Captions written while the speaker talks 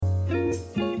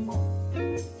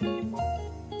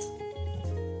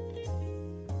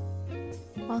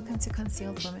Welcome to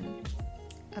Concealed Women,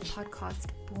 a podcast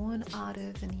born out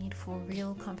of the need for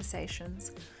real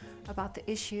conversations about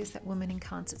the issues that women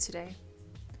encounter today.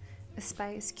 A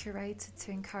space curated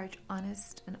to encourage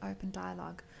honest and open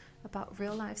dialogue about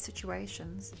real-life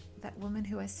situations that women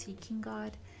who are seeking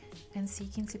God and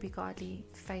seeking to be godly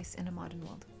face in a modern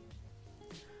world.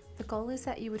 The goal is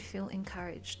that you would feel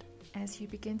encouraged as you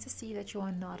begin to see that you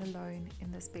are not alone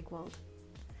in this big world.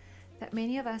 That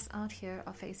many of us out here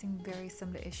are facing very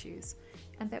similar issues,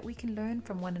 and that we can learn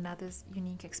from one another's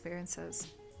unique experiences,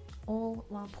 all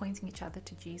while pointing each other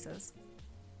to Jesus.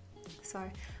 So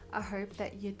I hope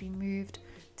that you'd be moved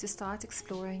to start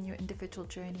exploring your individual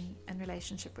journey and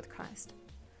relationship with Christ,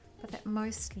 but that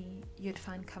mostly you'd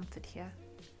find comfort here,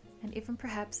 and even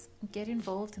perhaps get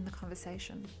involved in the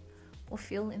conversation, or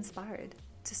feel inspired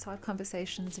to start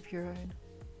conversations of your own.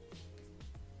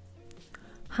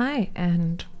 Hi,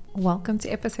 and welcome to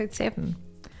episode 7.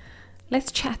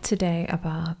 Let's chat today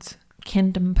about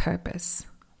kingdom purpose.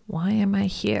 Why am I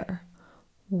here?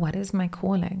 What is my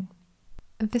calling?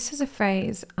 This is a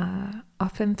phrase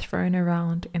often thrown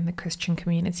around in the Christian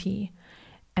community,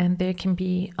 and there can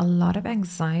be a lot of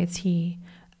anxiety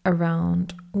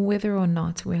around whether or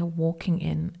not we are walking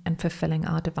in and fulfilling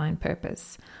our divine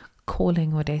purpose,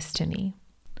 calling, or destiny.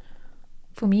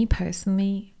 For me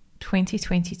personally,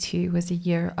 2022 was a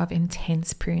year of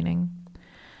intense pruning,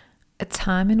 a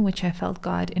time in which I felt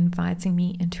God inviting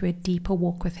me into a deeper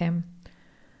walk with Him.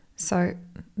 So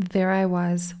there I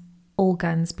was, all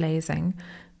guns blazing,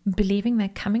 believing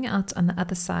that coming out on the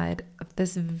other side of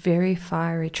this very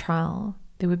fiery trial,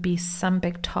 there would be some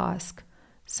big task,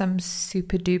 some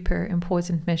super duper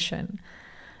important mission,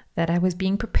 that I was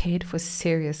being prepared for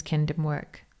serious kingdom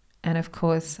work. And of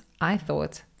course, I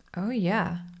thought, oh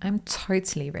yeah, I'm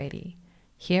totally ready.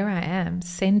 Here I am,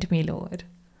 send me, Lord.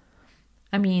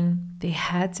 I mean, there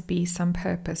had to be some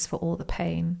purpose for all the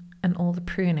pain and all the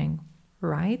pruning,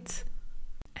 right?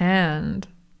 And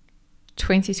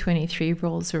 2023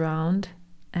 rolls around,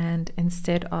 and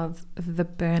instead of the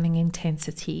burning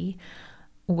intensity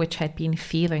which I'd been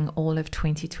feeling all of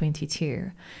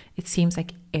 2022, it seems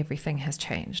like everything has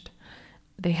changed.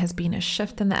 There has been a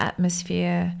shift in the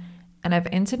atmosphere, and I've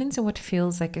entered into what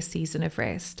feels like a season of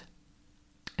rest.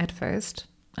 At first,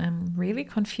 I'm really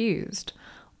confused.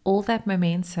 All that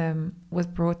momentum was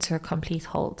brought to a complete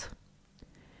halt.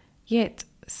 Yet,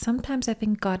 sometimes I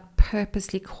think God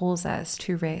purposely calls us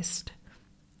to rest.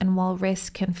 And while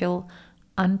rest can feel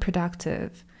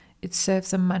unproductive, it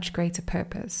serves a much greater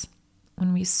purpose.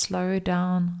 When we slow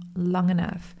down long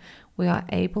enough, we are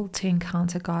able to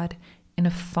encounter God in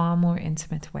a far more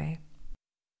intimate way.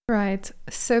 Right,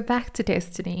 so back to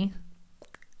destiny.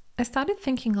 I started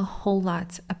thinking a whole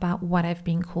lot about what I've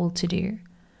been called to do.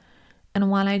 And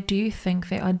while I do think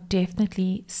there are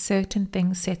definitely certain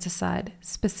things set aside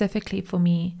specifically for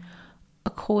me,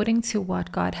 according to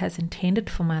what God has intended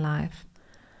for my life,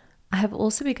 I have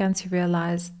also begun to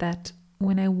realize that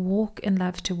when I walk in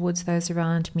love towards those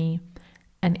around me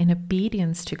and in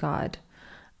obedience to God,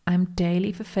 I'm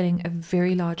daily fulfilling a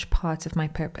very large part of my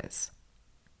purpose.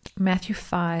 Matthew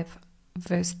 5,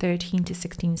 verse 13 to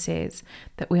 16 says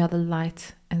that we are the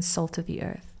light and salt of the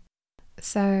earth.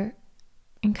 So,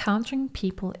 encountering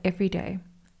people every day,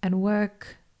 at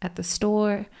work, at the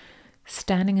store,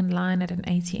 standing in line at an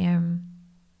ATM,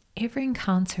 every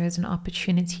encounter is an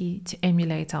opportunity to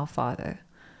emulate our Father,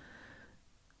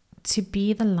 to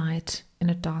be the light in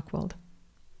a dark world.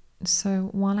 So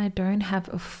while I don't have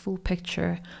a full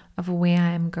picture of where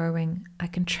I am going, I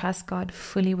can trust God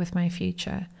fully with my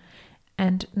future.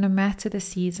 And no matter the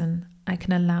season, I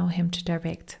can allow Him to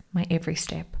direct my every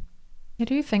step. I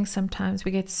do think sometimes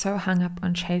we get so hung up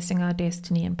on chasing our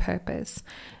destiny and purpose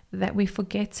that we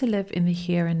forget to live in the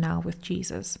here and now with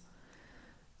Jesus,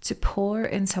 to pour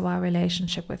into our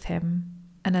relationship with Him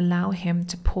and allow Him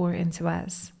to pour into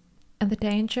us. And the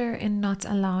danger in not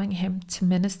allowing Him to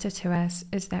minister to us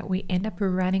is that we end up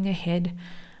running ahead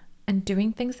and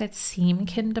doing things that seem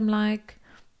kingdom-like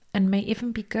and may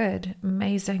even be good,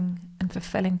 amazing, and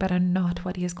fulfilling, but are not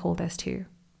what He has called us to.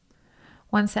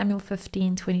 1 Samuel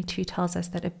 15:22 tells us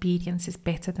that obedience is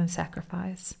better than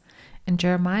sacrifice. And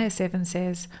Jeremiah 7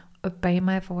 says, "Obey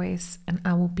my voice, and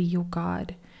I will be your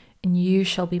God, and you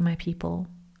shall be my people,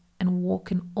 and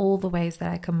walk in all the ways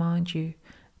that I command you,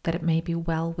 that it may be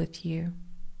well with you."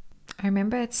 I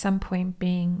remember at some point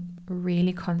being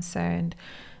really concerned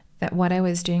that what I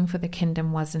was doing for the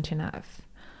kingdom wasn't enough,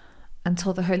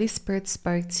 until the Holy Spirit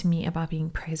spoke to me about being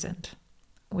present,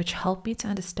 which helped me to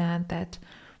understand that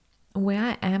where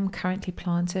I am currently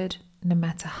planted no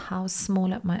matter how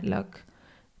small it might look,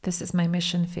 this is my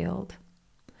mission field.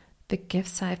 The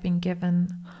gifts I've been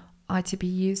given are to be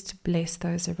used to bless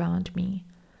those around me,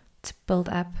 to build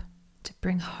up, to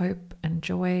bring hope and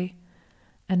joy.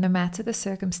 And no matter the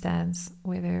circumstance,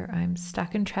 whether I'm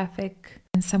stuck in traffic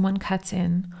and someone cuts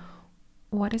in,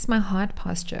 what is my heart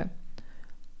posture?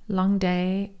 Long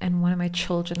day and one of my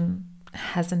children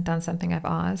hasn't done something I've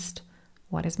asked.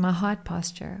 What is my heart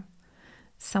posture?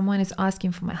 Someone is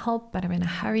asking for my help, but I'm in a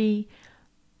hurry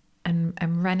and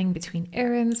I'm running between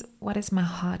errands. What is my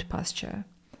heart posture?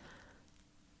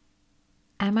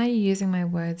 Am I using my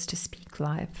words to speak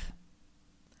life?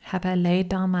 Have I laid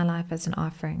down my life as an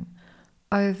offering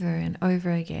over and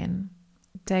over again,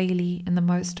 daily in the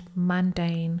most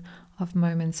mundane of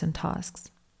moments and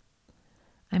tasks?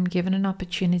 I'm given an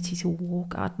opportunity to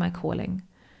walk out my calling,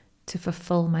 to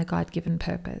fulfill my God-given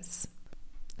purpose.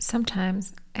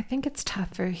 Sometimes I think it's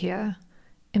tougher here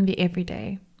in the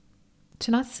everyday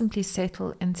to not simply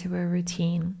settle into a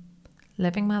routine,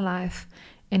 living my life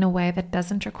in a way that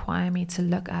doesn't require me to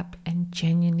look up and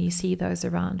genuinely see those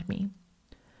around me.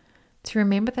 To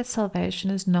remember that salvation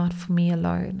is not for me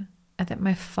alone, and that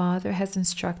my Father has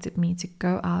instructed me to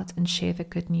go out and share the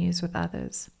good news with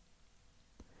others.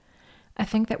 I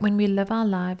think that when we live our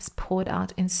lives poured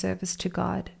out in service to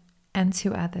God and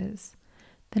to others,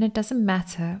 then it doesn't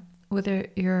matter whether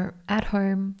you're at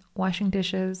home washing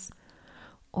dishes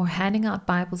or handing out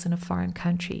Bibles in a foreign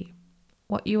country.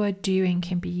 What you are doing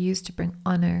can be used to bring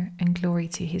honor and glory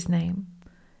to His name,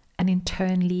 and in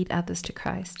turn lead others to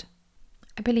Christ.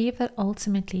 I believe that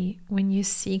ultimately, when you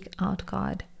seek out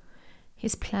God,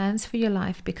 His plans for your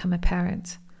life become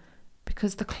apparent,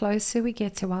 because the closer we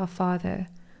get to our Father,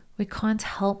 we can't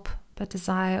help but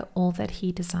desire all that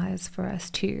He desires for us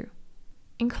too.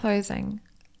 In closing,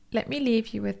 let me leave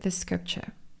you with this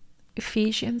scripture,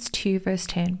 Ephesians 2 verse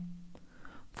 10.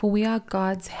 For we are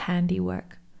God's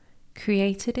handiwork,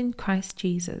 created in Christ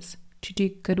Jesus to do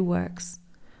good works,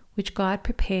 which God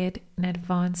prepared in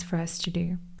advance for us to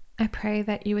do. I pray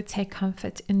that you would take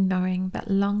comfort in knowing that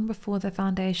long before the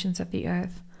foundations of the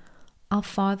earth, our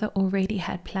Father already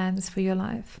had plans for your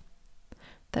life.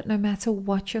 That no matter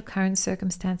what your current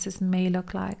circumstances may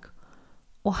look like,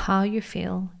 or how you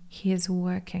feel, He is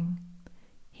working.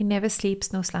 He never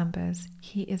sleeps nor slumbers.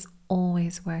 He is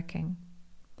always working.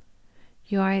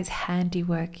 You are His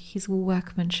handiwork, His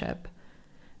workmanship.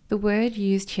 The word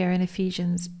used here in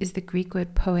Ephesians is the Greek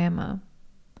word poema,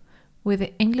 where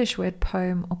the English word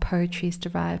poem or poetry is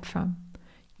derived from.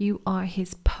 You are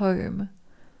His poem.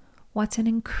 What an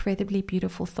incredibly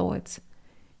beautiful thought.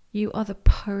 You are the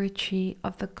poetry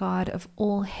of the God of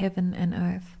all heaven and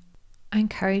earth. I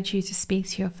encourage you to speak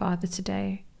to your Father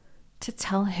today, to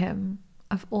tell Him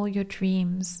of all your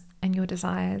dreams and your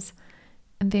desires,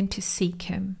 and then to seek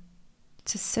Him,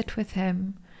 to sit with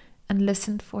Him and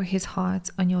listen for His heart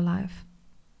on your life,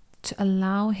 to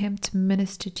allow Him to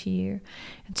minister to you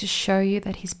and to show you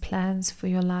that His plans for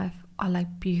your life are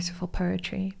like beautiful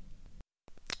poetry.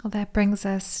 Well, that brings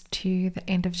us to the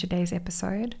end of today's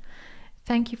episode.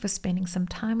 Thank you for spending some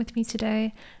time with me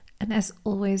today. And as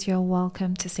always, you're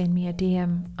welcome to send me a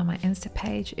DM on my Insta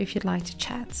page if you'd like to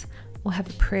chat or have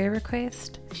a prayer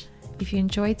request. If you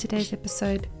enjoyed today's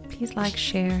episode, please like,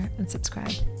 share, and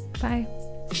subscribe. Bye.